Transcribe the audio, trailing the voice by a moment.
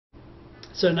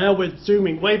So now we're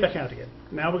zooming way back out again.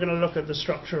 Now we're going to look at the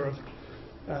structure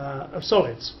of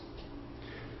solids.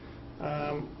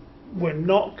 We're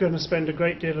not going to spend a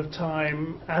great deal of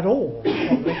time at all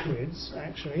on liquids,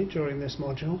 actually, during this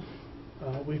module.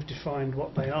 We've defined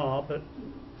what they are, but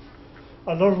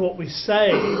a lot of what we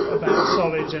say about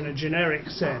solids in a generic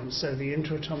sense, so the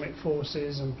interatomic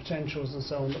forces and potentials and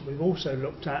so on that we've also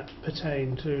looked at,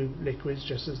 pertain to liquids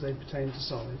just as they pertain to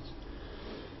solids.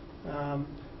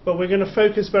 But we're going to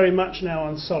focus very much now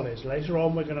on solids. Later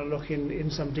on we're going to look in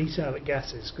some detail at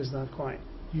gases because they're quite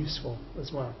useful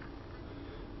as well.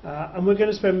 And we're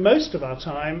going to spend most of our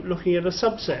time looking at a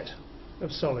subset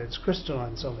of solids,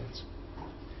 crystalline solids.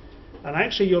 And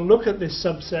actually you'll look at this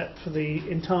subset for the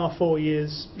entire 4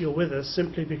 years you're with us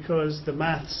simply because the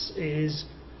maths is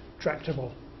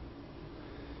tractable.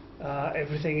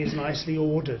 Everything is nicely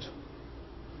ordered.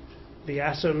 The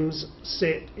atoms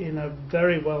sit in a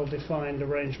very well defined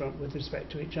arrangement with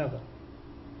respect to each other.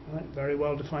 Right? Very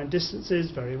well defined distances,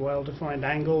 very well defined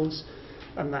angles,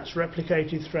 and that's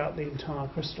replicated throughout the entire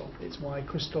crystal. It's why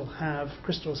crystals have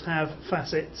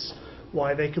facets,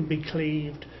 why they can be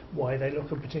cleaved, why they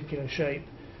look a particular shape,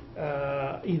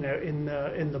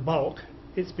 in the bulk.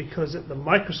 It's because at the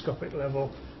microscopic level,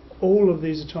 all of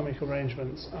these atomic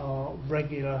arrangements are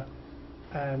regular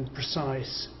and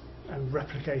precise and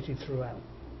replicated throughout.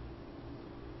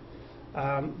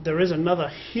 There is another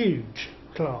huge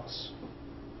class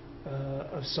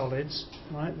of solids,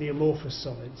 right? The amorphous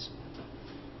solids,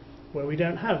 where we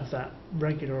don't have that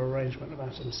regular arrangement of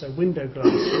atoms. So window glass,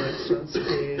 for instance,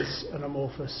 is an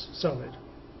amorphous solid.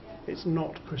 It's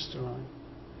not crystalline.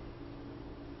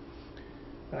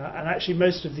 And actually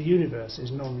most of the universe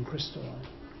is non-crystalline.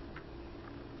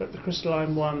 But the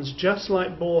crystalline ones, just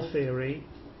like Bohr theory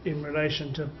in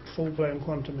relation to full-blown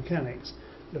quantum mechanics,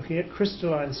 looking at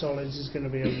crystalline solids is going to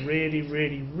be a really,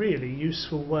 really, really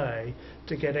useful way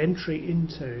to get entry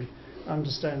into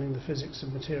understanding the physics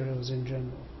of materials in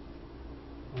general.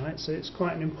 Alright, so it's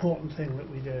quite an important thing that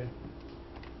we do.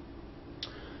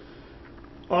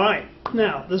 Alright,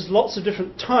 now there's lots of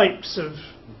different types of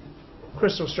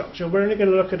crystal structure. We're only going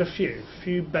to look at a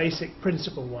few basic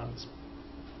principal ones.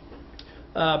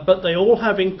 But they all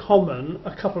have in common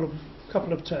a couple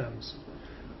of terms.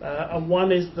 And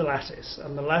one is the lattice,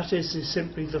 and the lattice is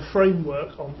simply the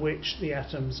framework on which the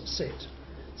atoms sit.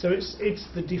 So it's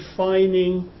the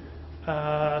defining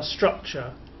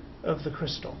structure of the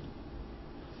crystal.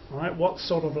 Right? What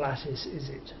sort of lattice is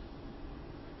it?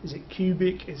 Is it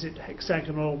cubic? Is it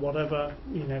hexagonal? Whatever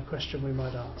question we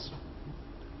might ask.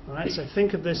 All right. So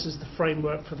think of this as the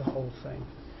framework for the whole thing.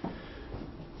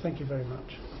 Thank you very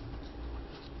much.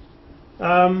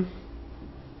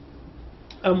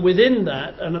 And within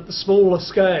that, and at the smaller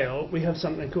scale, we have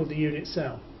something called the unit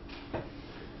cell.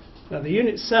 Now, the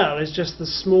unit cell is just the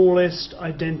smallest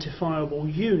identifiable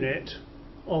unit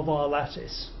of our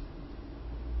lattice.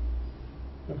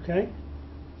 Okay?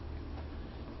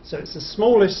 So it's the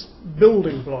smallest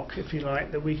building block, if you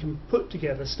like, that we can put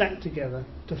together, stack together,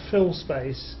 to fill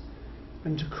space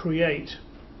and to create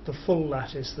the full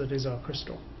lattice that is our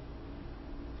crystal.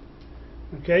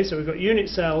 Okay, so we've got unit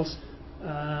cells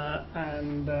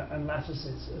and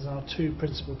lattices as our two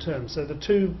principal terms. So the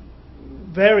two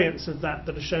variants of that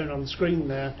are shown on the screen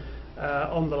there.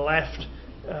 On the left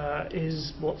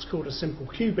is what's called a simple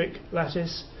cubic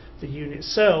lattice. The unit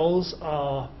cells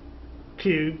are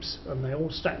cubes, and they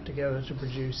all stack together to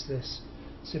produce this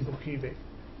simple cubic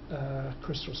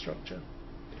crystal structure.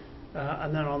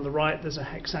 And then on the right there's a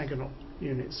hexagonal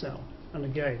unit cell, and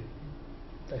again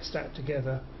they stack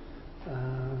together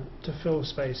to fill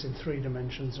space in 3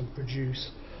 dimensions and produce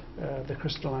the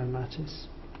crystalline lattice.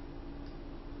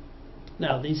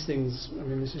 Now these things, I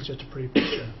mean, this is just a pretty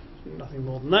picture, nothing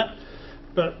more than that,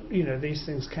 but these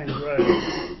things can grow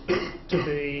to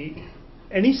be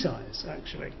any size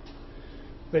actually.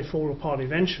 They fall apart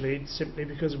eventually simply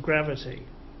because of gravity.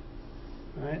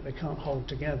 Right? They can't hold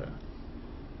together.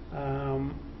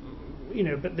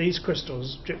 But these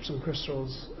crystals, gypsum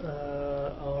crystals,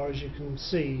 are, as you can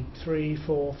see, 3,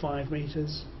 4, 5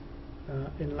 meters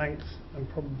in length and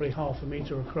probably half a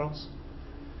meter across.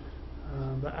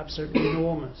 They're absolutely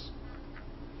enormous.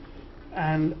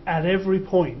 And at every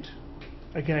point,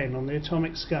 again on the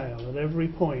atomic scale, at every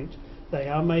point they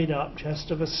are made up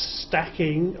just of a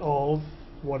stacking of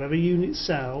whatever unit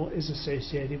cell is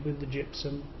associated with the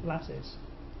gypsum lattice.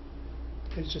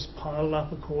 It's just piled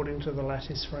up according to the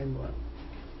lattice framework.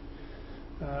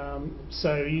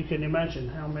 So you can imagine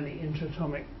how many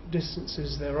interatomic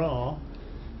distances there are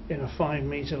in a 5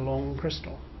 meter long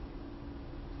crystal.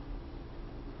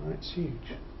 Right, it's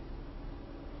huge.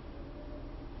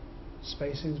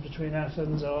 spacings between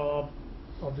atoms are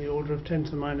of the order of 10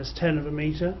 to the minus 10 of a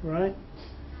metre, right?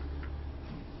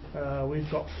 We've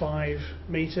got 5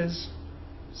 metres,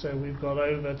 so we've got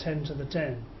over 10 to the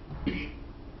 10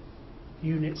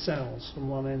 unit cells from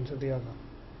one end to the other,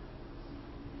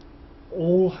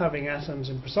 all having atoms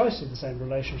in precisely the same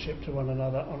relationship to one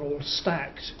another and all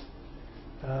stacked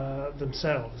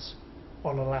themselves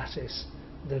on a lattice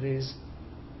that is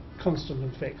constant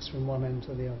and fixed from one end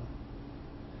to the other.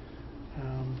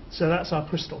 So that's our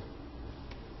crystal.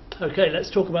 Okay, let's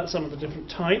talk about some of the different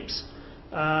types.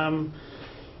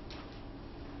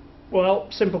 Well,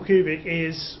 simple cubic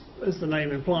is, as the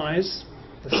name implies,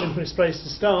 the simplest place to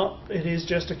start. It is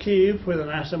just a cube with an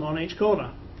atom on each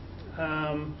corner.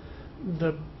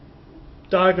 The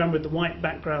diagram with the white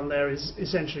background there is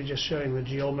essentially just showing the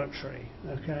geometry,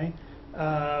 okay?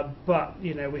 But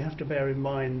you know, we have to bear in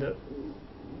mind that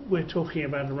we're talking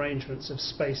about arrangements of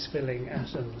space-filling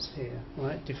atoms here,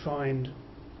 right? Defined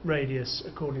radius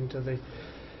according to the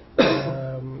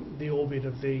orbit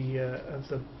of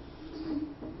the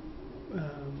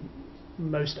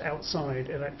most outside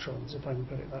electrons, if I can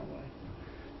put it that way.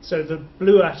 So the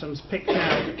blue atoms picked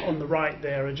out on the right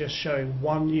there are just showing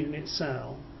one unit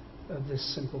cell of this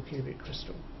simple cubic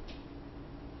crystal.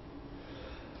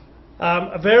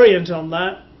 A variant on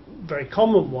that, very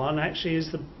common one actually,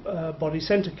 is the body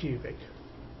center cubic.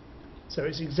 So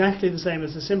it's exactly the same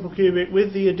as the simple cubic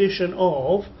with the addition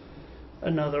of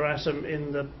another atom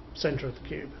in the center of the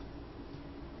cube.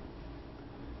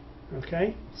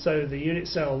 Okay, so the unit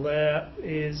cell there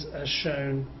is as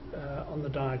shown on the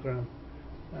diagram,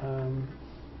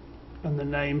 and the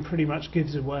name pretty much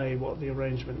gives away what the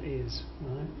arrangement is,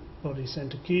 right? Body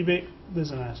center cubic,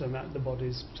 there's an atom at the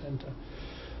body's center.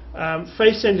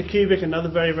 Face center cubic, another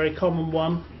very, very common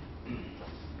one.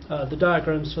 The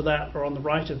diagrams for that are on the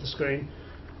right of the screen.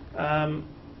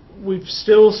 We've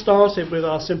still started with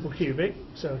our simple cubic,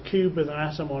 so a cube with an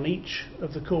atom on each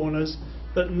of the corners,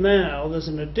 but now there's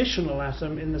an additional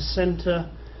atom in the center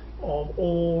of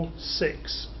all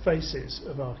 6 faces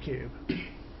of our cube.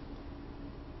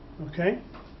 Okay,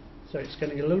 so it's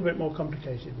getting a little bit more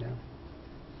complicated now.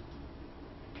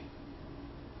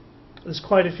 There's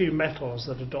quite a few metals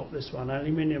that adopt this one.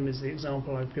 Aluminium is the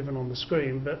example I've given on the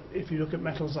screen, but if you look at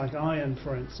metals like iron,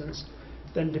 for instance,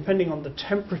 then depending on the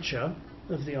temperature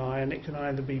of the iron, it can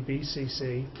either be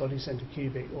BCC, body center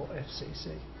cubic, or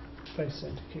FCC, face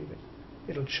center cubic.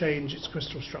 It'll change its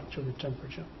crystal structure with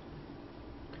temperature.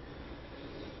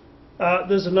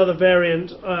 There's another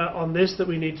variant on this that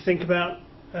we need to think about,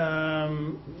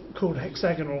 called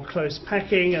hexagonal close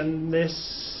packing, and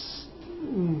this,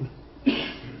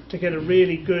 to get a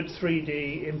really good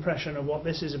 3D impression of what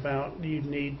this is about, you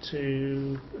need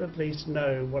to at least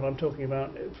know what I'm talking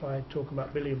about if I talk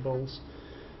about billiard balls.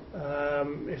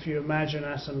 If you imagine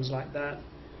atoms like that,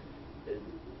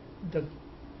 the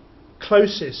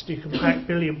closest you can pack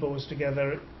billiard balls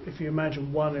together, if you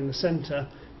imagine one in the centre,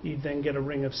 you'd then get a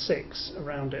ring of 6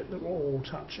 around it that were all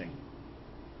touching,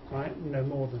 right? No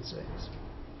more than 6.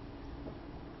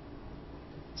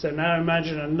 So now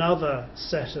imagine another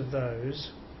set of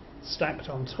those stacked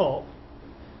on top.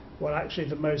 Well, actually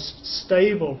the most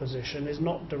stable position is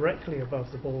not directly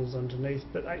above the balls underneath,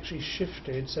 but actually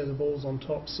shifted so the balls on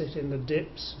top sit in the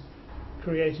dips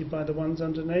created by the ones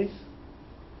underneath.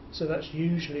 So that's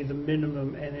usually the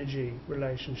minimum energy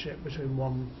relationship between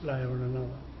one layer and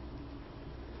another.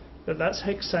 But that's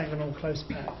hexagonal close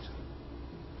packed.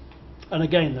 And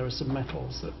again, there are some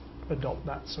metals that adopt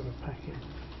that sort of packing.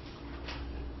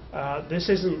 This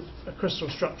isn't a crystal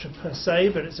structure per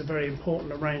se, but it's a very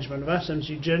important arrangement of atoms.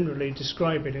 You generally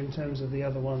describe it in terms of the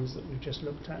other ones that we've just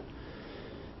looked at.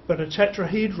 But a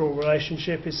tetrahedral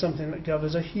relationship is something that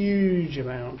governs a huge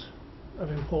amount of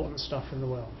important stuff in the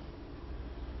world.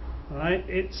 Right?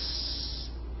 It's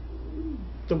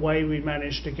the way we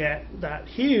managed to get that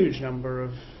huge number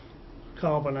of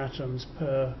carbon atoms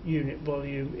per unit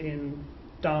volume in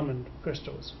diamond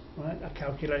crystals. Right? A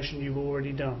calculation you've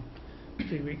already done a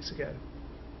few weeks ago.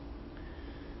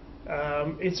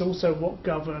 It's also what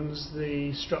governs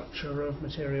the structure of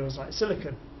materials like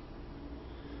silicon.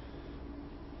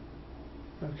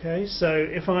 Okay, so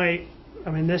if I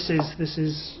mean this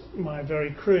is my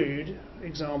very crude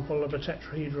example of a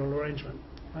tetrahedral arrangement.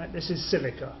 Right? This is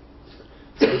silica.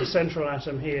 So the central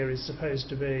atom here is supposed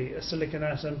to be a silicon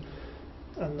atom,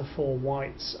 and the 4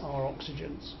 whites are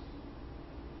oxygens.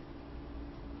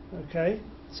 Okay,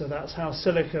 so that's how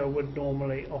silica would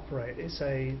normally operate. It's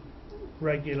a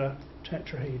regular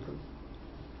tetrahedron.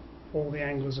 All the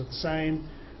angles are the same,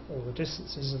 all the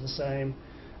distances are the same,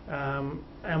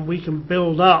 and we can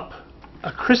build up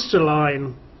a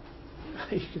crystalline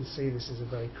You can see this is a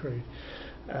very crude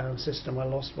system. I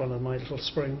lost one of my little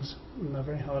springs, and they're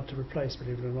very hard to replace,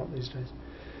 believe it or not, these days.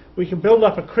 We can build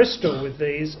up a crystal with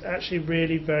these actually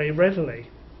really very readily.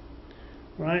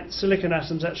 Right? Silicon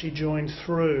atoms actually join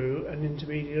through an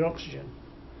intermediate oxygen.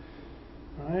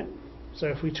 Right? So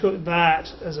if we took that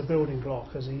as a building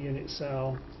block, as a unit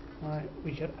cell, right,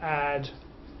 we could add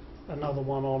another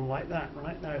one on like that.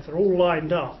 Right? Now if they're all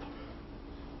lined up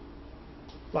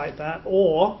like that,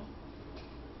 or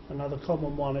another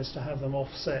common one is to have them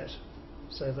offset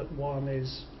so that one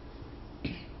is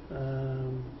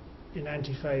in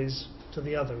antiphase to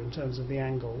the other in terms of the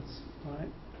angles. Right?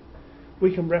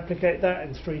 We can replicate that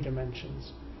in 3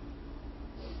 dimensions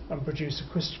and produce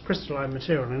a crystalline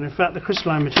material. And in fact, the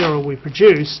crystalline material we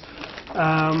produce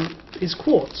is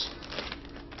quartz.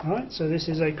 Right? So this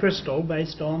is a crystal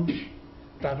based on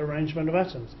that arrangement of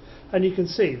atoms. And you can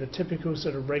see the typical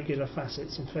sort of regular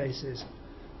facets and faces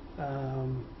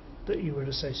that you would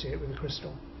associate with a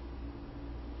crystal.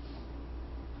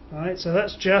 Right? So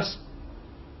that's just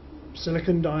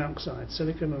silicon dioxide,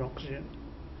 silicon and oxygen,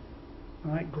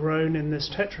 right, grown in this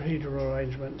tetrahedral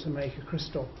arrangement to make a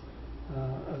crystal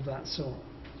of that sort.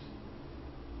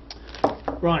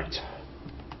 Right.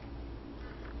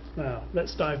 Now,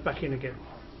 let's dive back in again.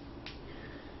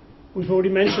 We've already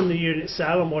mentioned the unit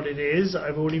cell and what it is.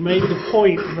 I've already made the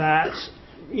point that,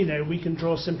 you know, we can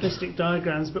draw simplistic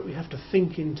diagrams, but we have to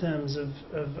think in terms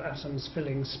of atoms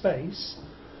filling space.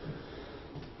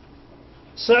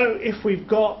 So if we've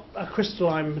got a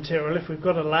crystalline material, if we've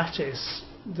got a lattice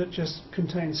that just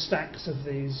contains stacks of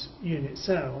these unit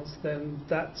cells, then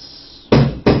that's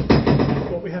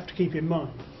what we have to keep in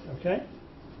mind, okay?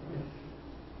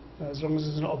 As long as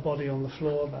there's not a body on the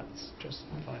floor, that's just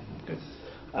fine. Good.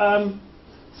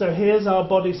 So here's our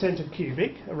body-centered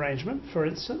cubic arrangement, for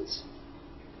instance.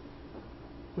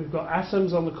 We've got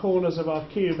atoms on the corners of our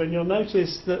cube, and you'll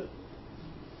notice that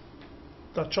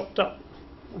they're chopped up.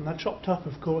 And they're chopped up,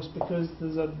 of course, because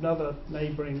there's another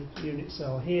neighbouring unit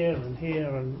cell here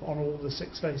and on all the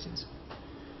 6 faces.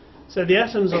 So the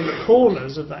atoms on the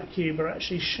corners of that cube are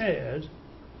actually shared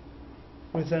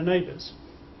with their neighbours.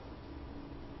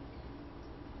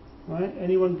 Right?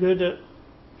 Anyone good at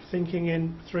thinking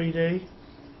in 3D?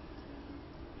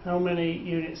 How many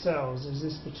unit cells is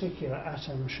this particular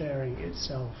atom sharing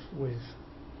itself with?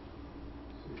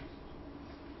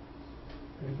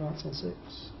 Any advance on 6?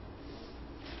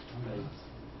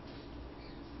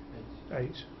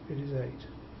 8. It is 8.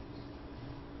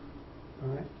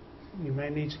 Right. You may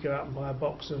need to go out and buy a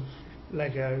box of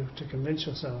Lego to convince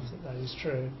yourself that that is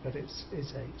true, but it's 8.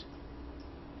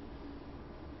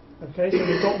 Okay, so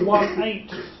we've got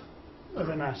 1/8 of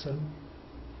an atom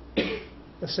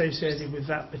associated with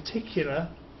that particular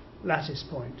lattice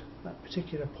point, that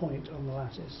particular point on the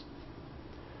lattice.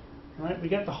 Right, we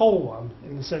get the whole one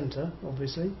in the centre,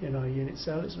 obviously, in our unit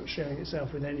cell. It's not sharing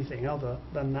itself with anything other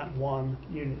than that one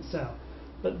unit cell.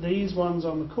 But these ones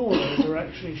on the corners are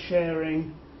actually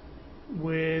sharing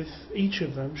with, each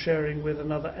of them sharing with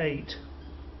another 8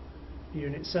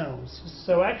 unit cells.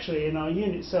 So actually in our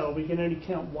unit cell we can only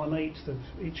count 1/8 of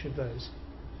each of those.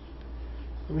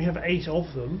 And we have 8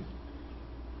 of them.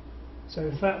 So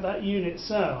in fact that unit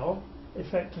cell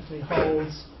effectively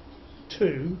holds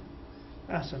 2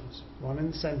 atoms, one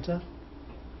in the centre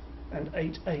and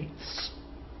 8/8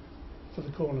 for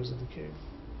the corners of the cube.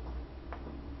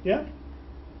 Yeah?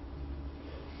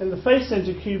 In the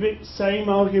face-centered cubic, same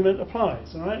argument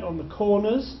applies. All right? On the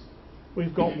corners,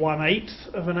 we've got 1/8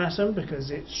 of an atom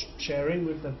because it's sharing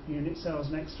with the unit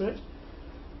cells next to it.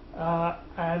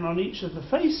 And on each of the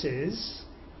faces,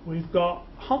 we've got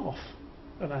half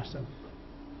an atom.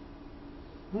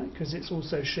 Right? Because it's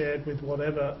also shared with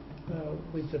whatever,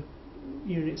 with the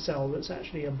unit cell that's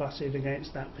actually abutted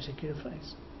against that particular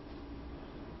face.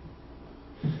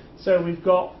 So we've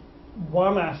got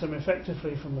 1 atom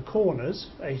effectively from the corners,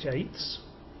 8/8,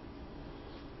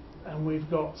 and we've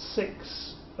got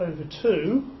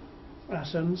 6/2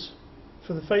 atoms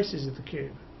for the faces of the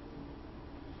cube.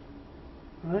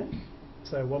 Right?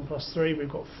 So 1 + 3,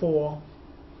 we've got 4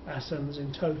 atoms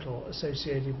in total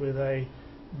associated with a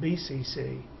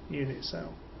BCC unit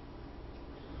cell.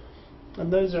 And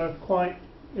those are quite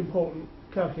important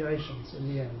calculations in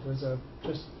the end. There's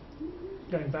just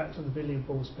going back to the billiard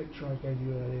balls picture I gave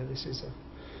you earlier, this is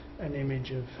an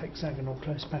image of hexagonal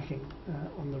close packing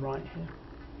on the right here.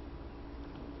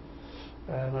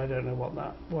 And I don't know what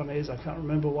that one is, I can't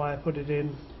remember why I put it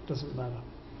in, doesn't matter.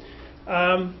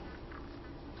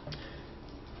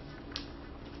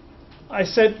 I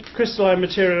said crystalline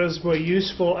materials were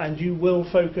useful and you will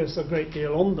focus a great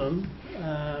deal on them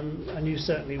and you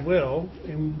certainly will,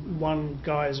 in one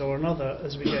guise or another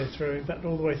as we go through. In fact,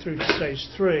 all the way through to stage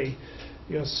 3,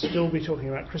 you'll still be talking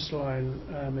about crystalline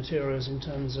materials in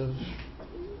terms of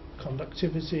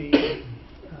conductivity,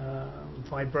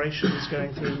 vibrations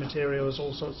going through materials,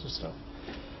 all sorts of stuff,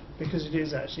 because it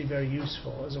is actually very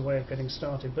useful as a way of getting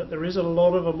started. But there is a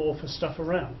lot of amorphous stuff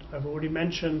around. I've already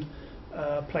mentioned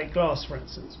plate glass, for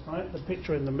instance, right? The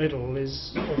picture in the middle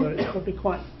is, although it's probably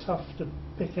quite tough to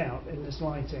pick out in this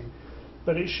lighting,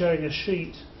 but it's showing a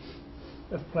sheet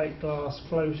of plate glass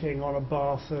floating on a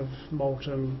bath of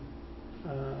molten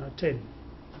tin,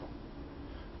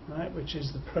 right? Which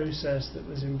is the process that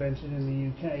was invented in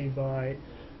the UK by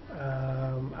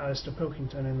Alistair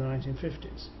Pilkington in the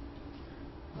 1950s.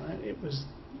 Right? It was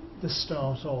the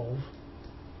start of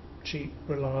cheap,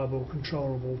 reliable,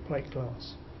 controllable plate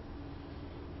glass.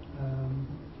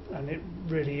 And it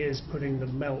really is putting the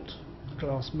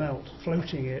glass melt,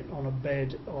 floating it on a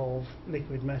bed of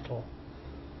liquid metal.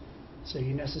 So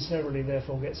you necessarily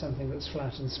therefore get something that's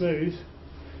flat and smooth,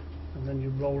 and then you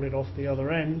roll it off the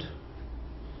other end,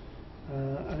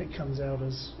 and it comes out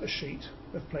as a sheet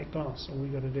of plate glass. All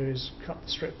we've got to do is cut the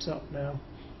strips up now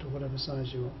to whatever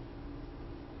size you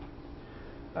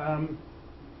want.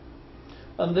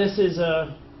 And this is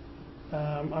a,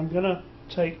 I'm going to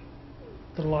take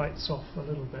the lights off a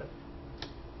little bit,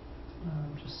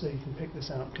 just so you can pick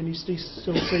this out. Can you still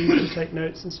see to take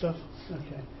notes and stuff?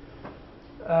 Okay.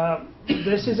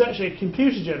 This is actually a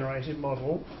computer-generated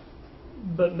model,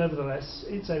 but nevertheless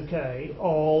it's okay,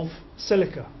 of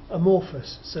silica,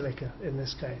 amorphous silica in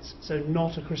this case, so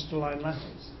not a crystalline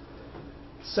lattice.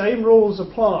 Same rules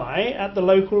apply at the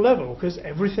local level, because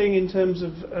everything in terms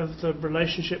of the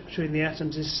relationship between the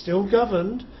atoms is still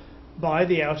governed by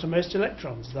the outermost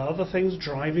electrons. The other things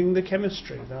driving the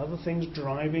chemistry, the other things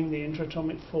driving the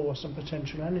interatomic force and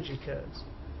potential energy curves.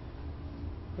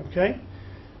 Okay?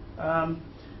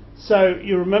 So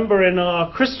you remember in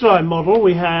our crystalline model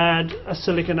we had a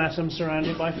silicon atom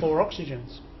surrounded by 4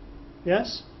 oxygens.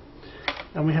 Yes?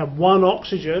 And we have 1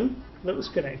 oxygen that was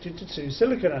connected to 2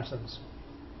 silicon atoms.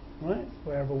 Right?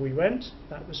 Wherever we went,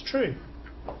 that was true.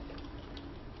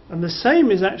 And the same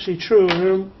is actually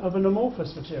true of an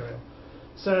amorphous material.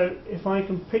 So if I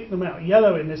can pick them out,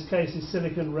 yellow in this case is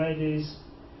silicon, red is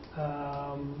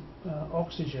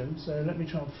oxygen. So let me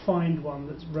try and find one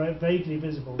that's vaguely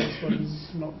visible. This one's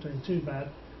not doing too bad.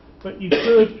 But you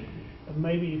could, and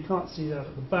maybe you can't see that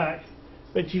at the back,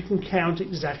 but you can count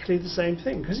exactly the same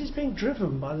thing, because it's being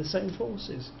driven by the same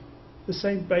forces, the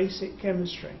same basic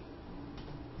chemistry.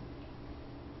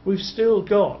 We've still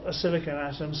got a silicon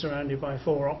atom surrounded by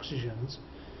 4 oxygens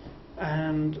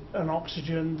and an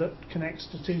oxygen that connects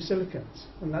to 2 silicons,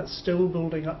 and that's still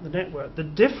building up the network. The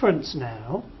difference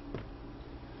now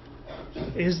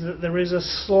is that there is a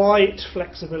slight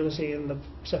flexibility in the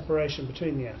separation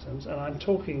between the atoms, and I'm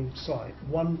talking slight,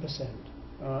 1%,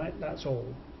 alright, that's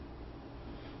all.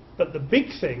 But the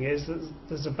big thing is that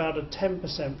there's about a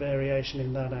 10% variation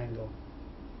in that angle.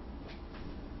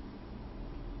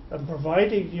 And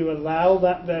provided you allow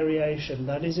that variation,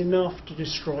 that is enough to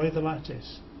destroy the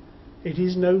lattice. It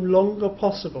is no longer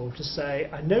possible to say,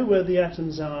 I know where the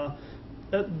atoms are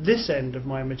at this end of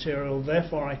my material,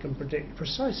 therefore I can predict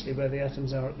precisely where the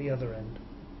atoms are at the other end.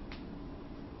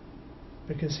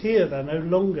 Because here they're no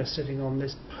longer sitting on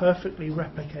this perfectly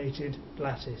replicated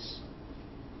lattice.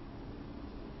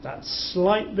 That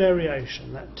slight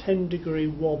variation, that 10-degree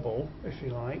wobble, if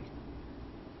you like,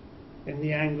 in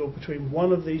the angle between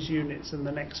one of these units and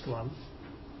the next one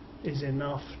is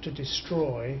enough to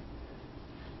destroy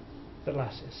the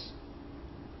lattice.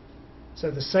 So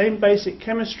the same basic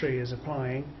chemistry is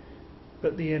applying,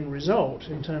 but the end result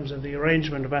in terms of the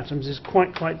arrangement of atoms is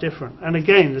quite different. And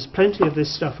again, there's plenty of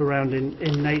this stuff around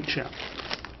in nature.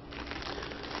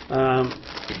 And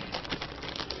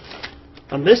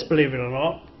this, believe it or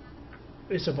not,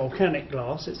 it's a volcanic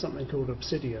glass. It's something called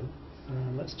obsidian.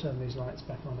 Let's turn these lights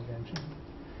back on again.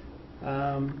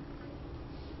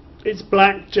 It's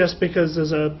black just because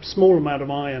there's a small amount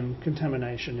of iron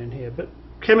contamination in here, but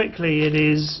chemically it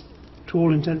is, to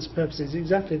all intents and purposes,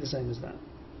 exactly the same as that.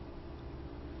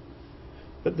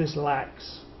 But this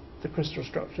lacks the crystal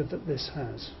structure that this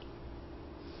has.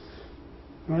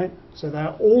 Right? So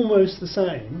they're almost the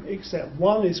same, except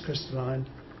one is crystalline,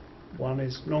 one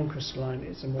is non-crystalline,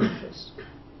 it's amorphous.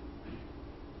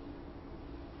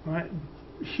 Right,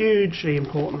 hugely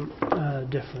important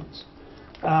difference.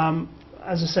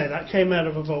 As I say, that came out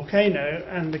of a volcano,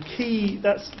 and the key,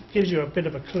 that gives you a bit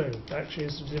of a clue, actually,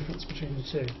 is the difference between the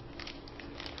two.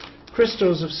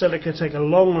 Crystals of silica take a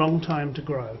long time to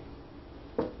grow,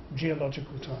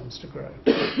 geological times to grow.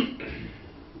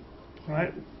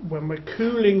 right? When we're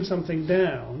cooling something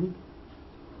down,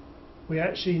 we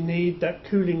actually need that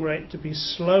cooling rate to be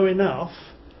slow enough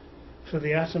for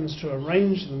the atoms to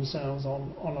arrange themselves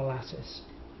on a lattice.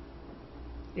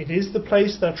 It is the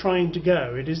place they're trying to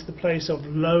go. It is the place of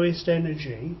lowest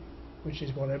energy, which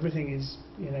is what everything is,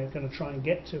 going to try and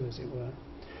get to, as it were.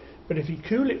 But if you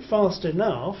cool it fast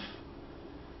enough,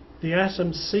 the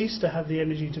atoms cease to have the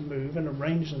energy to move and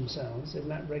arrange themselves in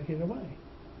that regular way.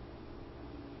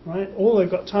 Right? All they've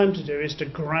got time to do is to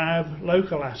grab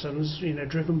local atoms,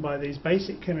 driven by these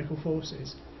basic chemical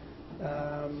forces,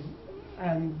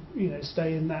 and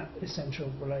stay in that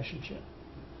essential relationship.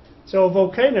 So a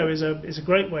volcano is a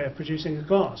great way of producing a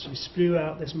glass. You spew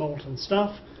out this molten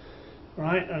stuff,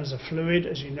 right? And as a fluid,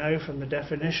 as you know from the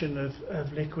definition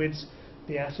of liquids,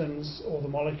 the atoms or the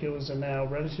molecules are now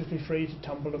relatively free to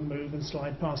tumble and move and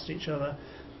slide past each other,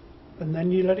 and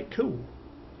then you let it cool.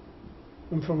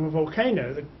 And from a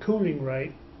volcano, the cooling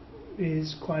rate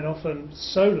is quite often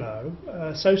so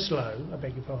slow, I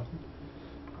beg your pardon,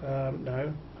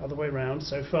 no, other way round,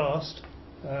 so fast,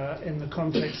 in the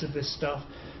context of this stuff,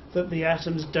 that the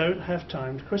atoms don't have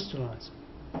time to crystallize.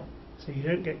 So you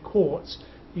don't get quartz,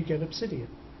 you get obsidian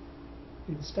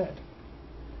instead.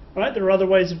 Right? There are other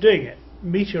ways of doing it.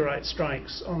 Meteorite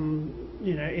strikes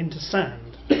into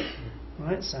sand.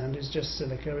 Right? Sand is just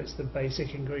silica, it's the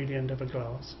basic ingredient of a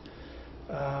glass.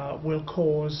 Will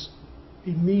cause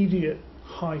immediate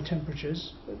high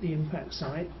temperatures at the impact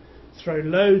site, throw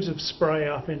loads of spray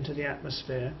up into the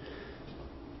atmosphere.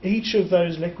 Each of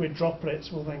those liquid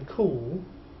droplets will then cool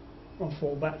and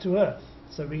fall back to Earth.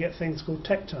 So we get things called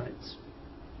tektites.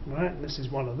 Right? And this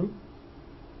is one of them.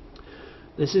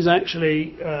 This is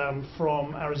actually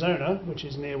from Arizona, which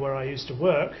is near where I used to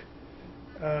work.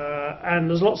 And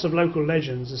there's lots of local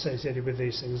legends associated with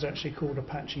these things, actually called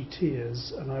Apache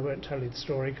Tears, and I won't tell you the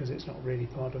story because it's not really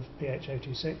part of PH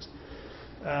 026.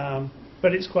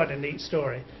 But it's quite a neat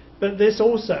story. But this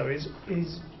also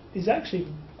is actually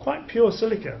quite pure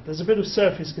silica. There's a bit of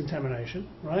surface contamination,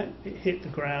 right? It hit the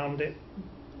ground, it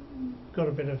got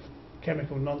a bit of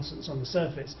chemical nonsense on the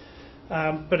surface.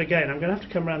 But again, I'm going to have to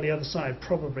come around the other side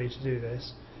probably to do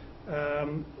this.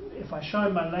 If I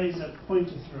shine my laser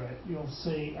pointer through it, you'll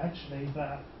see actually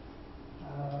that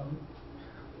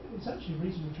it's actually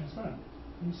reasonably transparent.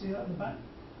 Can you see that at the back?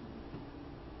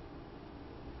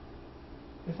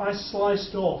 If I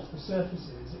sliced off the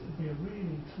surfaces, it would be a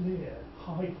really clear,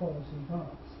 high quality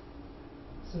glass,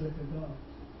 silica glass.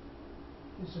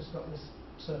 It's just got this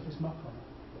surface muck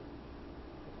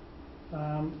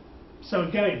on it. So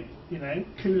again,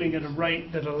 cooling at a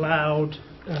rate that allowed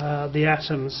the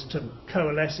atoms to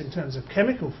coalesce in terms of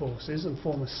chemical forces and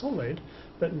form a solid,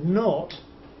 but not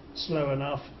slow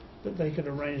enough that they could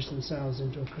arrange themselves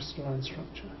into a crystalline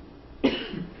structure.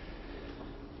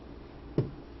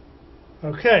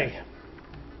 Okay.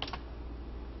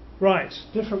 Right,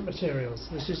 different materials.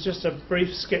 This is just a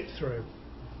brief skip through.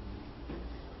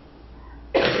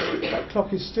 That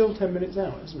clock is still 10 minutes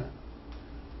out, isn't it?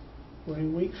 We're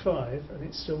in week 5 and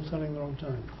it's still telling the wrong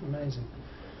time. Amazing.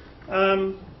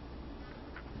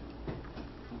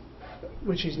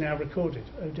 Which is now recorded.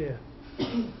 Oh dear.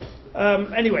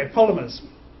 Anyway, polymers.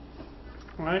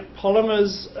 Right,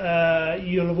 polymers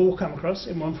you'll have all come across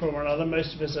in one form or another.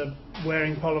 Most of us are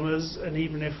wearing polymers, and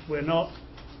even if we're not,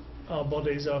 our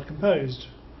bodies are composed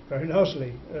very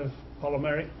largely of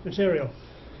polymeric material.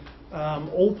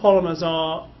 All polymers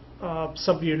are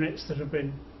subunits that have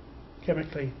been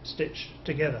chemically stitched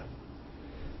together.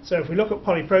 So if we look at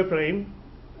polypropylene,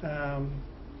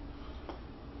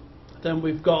 then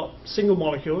we've got single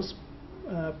molecules,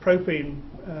 propene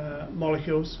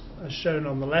molecules, as shown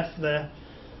on the left there,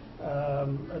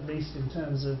 at least in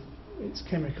terms of its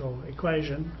chemical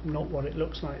equation, not what it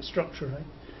looks like structurally.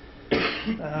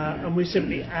 And we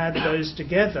simply add those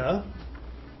together,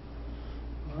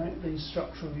 right, these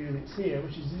structural units here,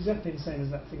 which is exactly the same as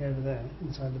that thing over there,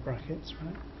 inside the brackets,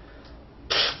 right?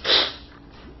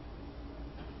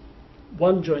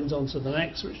 One joins onto the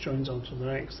next, which joins onto the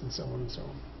next, and so on and so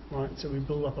on. Right, so we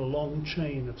build up a long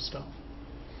chain of stuff.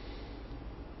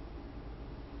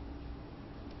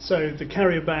 So the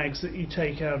carrier bags that you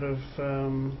take out of,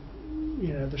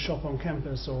 the shop on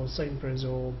campus, or Sainsbury's,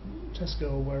 or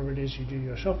Tesco, or wherever it is you do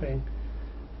your shopping,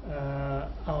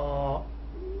 are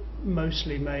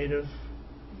mostly made of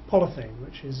polythene,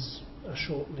 which is a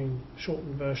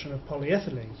shortened version of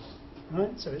polyethylene.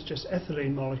 Right, so it's just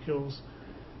ethylene molecules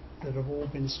that have all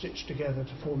been stitched together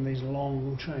to form these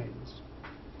long chains,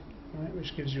 right,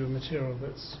 which gives you a material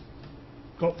that's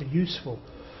got the useful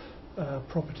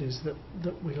properties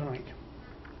that we like.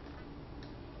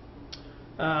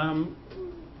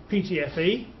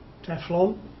 PTFE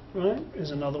Teflon, right,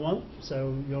 is another one.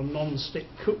 So your non-stick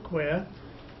cookware,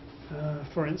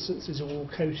 for instance, is all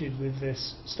coated with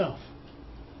this stuff.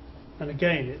 And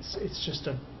again, it's just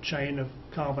a chain of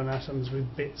carbon atoms with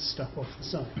bits stuck off the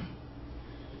side.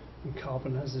 And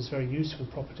carbon has this very useful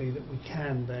property that we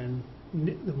can then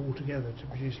knit them all together to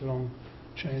produce long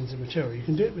chains of material. You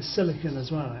can do it with silicon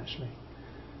as well, actually.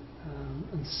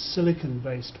 And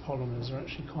silicon-based polymers are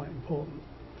actually quite important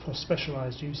for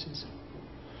specialised uses.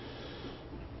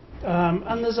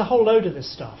 And there's a whole load of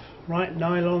this stuff, right?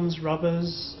 Nylons,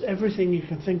 rubbers, everything you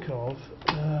can think of,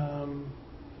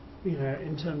 you know,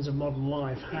 in terms of modern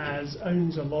life,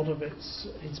 owns a lot of its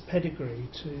pedigree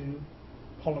to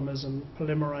polymers and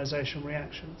polymerization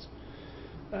reactions.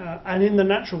 And in the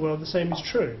natural world, the same is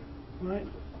true, right?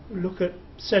 Look at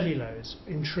cellulose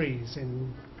in trees,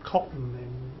 in cotton,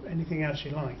 in anything else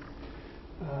you like.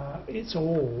 It's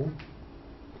all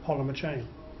polymer chain,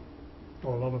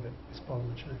 or a lot of it is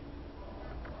polymer chain.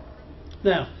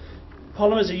 Now,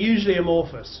 polymers are usually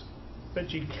amorphous,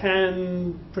 but you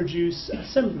can produce a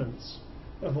semblance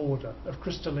of order, of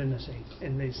crystallinity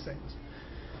in these things.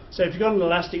 So if you've got an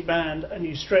elastic band and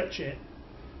you stretch it,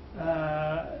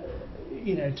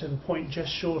 you know, to the point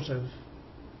just short of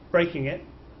breaking it,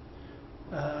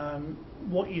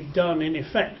 what you've done in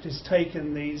effect is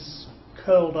taken these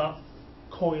curled up,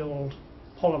 coiled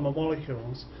polymer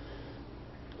molecules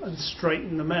and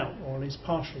straightened them out, or at least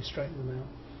partially straightened them out.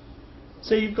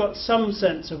 So you've got some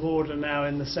sense of order now,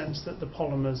 in the sense that the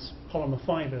polymer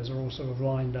fibres are all sort of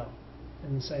lined up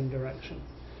in the same direction.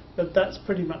 But that's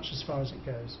pretty much as far as it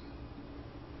goes.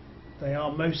 They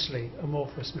are mostly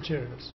amorphous materials.